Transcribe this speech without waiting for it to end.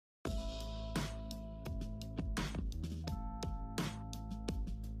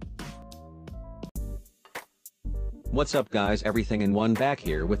What's up guys, everything in one back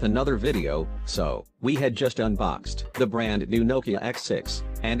here with another video. So, we had just unboxed the brand new Nokia X6,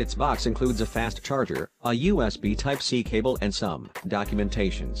 and its box includes a fast charger, a USB Type-C cable and some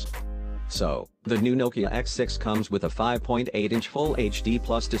documentations. So, the new Nokia X6 comes with a 5.8-inch Full HD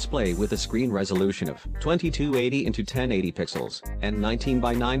Plus display with a screen resolution of 2280 x 1080 pixels and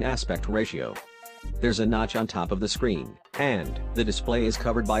 19:9 aspect ratio. There's a notch on top of the screen, and the display is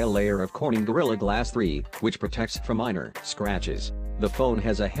covered by a layer of Corning Gorilla Glass 3, which protects from minor scratches. The phone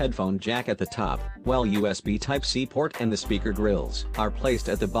has a headphone jack at the top, while USB Type-C port and the speaker grills are placed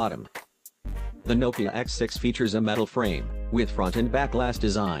at the bottom. The Nokia X6 features a metal frame, with front and back glass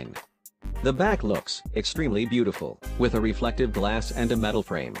design. The back looks extremely beautiful, with a reflective glass and a metal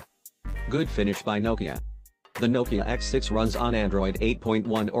frame. Good finish by Nokia. The Nokia X6 runs on Android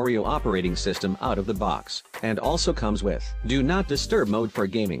 8.1 Oreo operating system out of the box, and also comes with Do Not Disturb mode for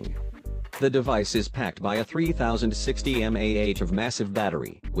gaming. The device is packed by a 3060 mAh of massive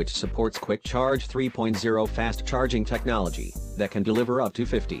battery, which supports Quick Charge 3.0 fast charging technology, that can deliver up to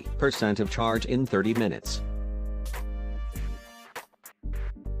 50% of charge in 30 minutes.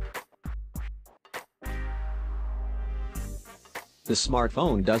 The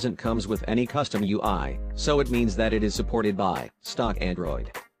smartphone doesn't comes with any custom UI, so it means that it is supported by stock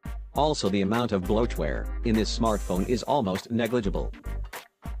Android. Also, the amount of bloatware in this smartphone is almost negligible.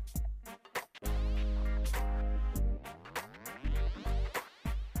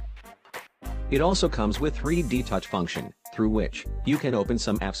 It also comes with 3D touch function, through which you can open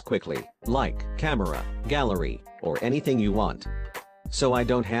some apps quickly, like camera, gallery, or anything you want. So I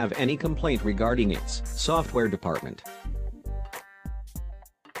don't have any complaint regarding its software department.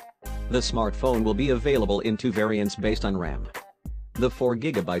 The smartphone will be available in two variants based on RAM. The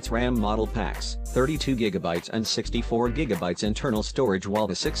 4GB RAM model packs 32GB and 64GB internal storage, while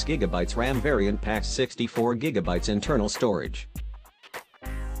the 6GB RAM variant packs 64GB internal storage.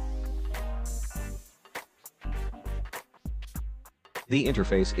 The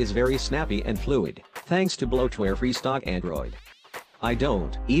interface is very snappy and fluid, thanks to bloatware-free stock Android. I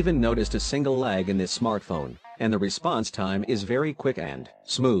don't even notice a single lag in this smartphone, and the response time is very quick and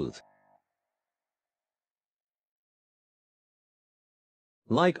smooth.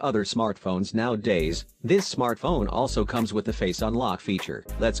 Like other smartphones nowadays, this smartphone also comes with the Face Unlock feature.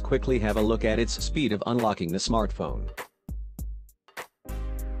 Let's quickly have a look at its speed of unlocking the smartphone.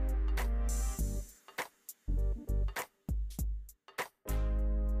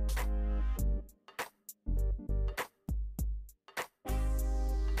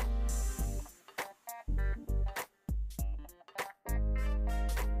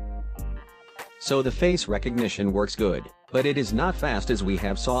 So the face recognition works good, but it is not fast as we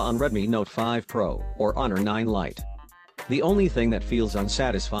have saw on Redmi Note 5 Pro or Honor 9 Lite. The only thing that feels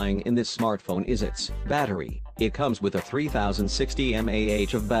unsatisfying in this smartphone is its battery. It comes with a 3060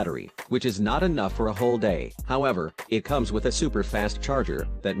 mAh of battery, which is not enough for a whole day. However, it comes with a super fast charger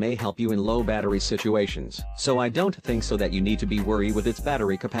that may help you in low battery situations, so I don't think so that you need to be worried with its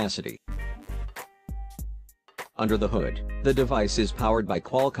battery capacity. Under the hood, the device is powered by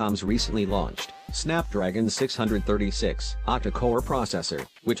Qualcomm's recently launched Snapdragon 636 octa-core processor,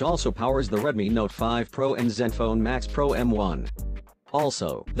 which also powers the Redmi Note 5 Pro and Zenfone Max Pro M1.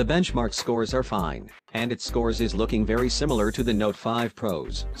 Also, the benchmark scores are fine, and its scores is looking very similar to the Note 5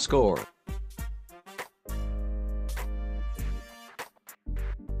 Pro's score.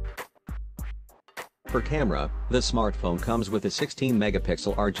 For camera, the smartphone comes with a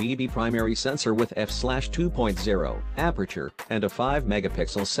 16-megapixel RGB primary sensor with f/2.0 aperture and a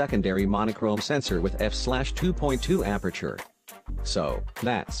 5-megapixel secondary monochrome sensor with f/2.2 aperture. So,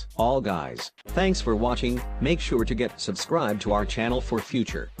 that's all guys. Thanks for watching. Make sure to get subscribed to our channel for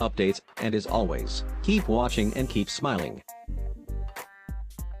future updates, and as always, keep watching and keep smiling.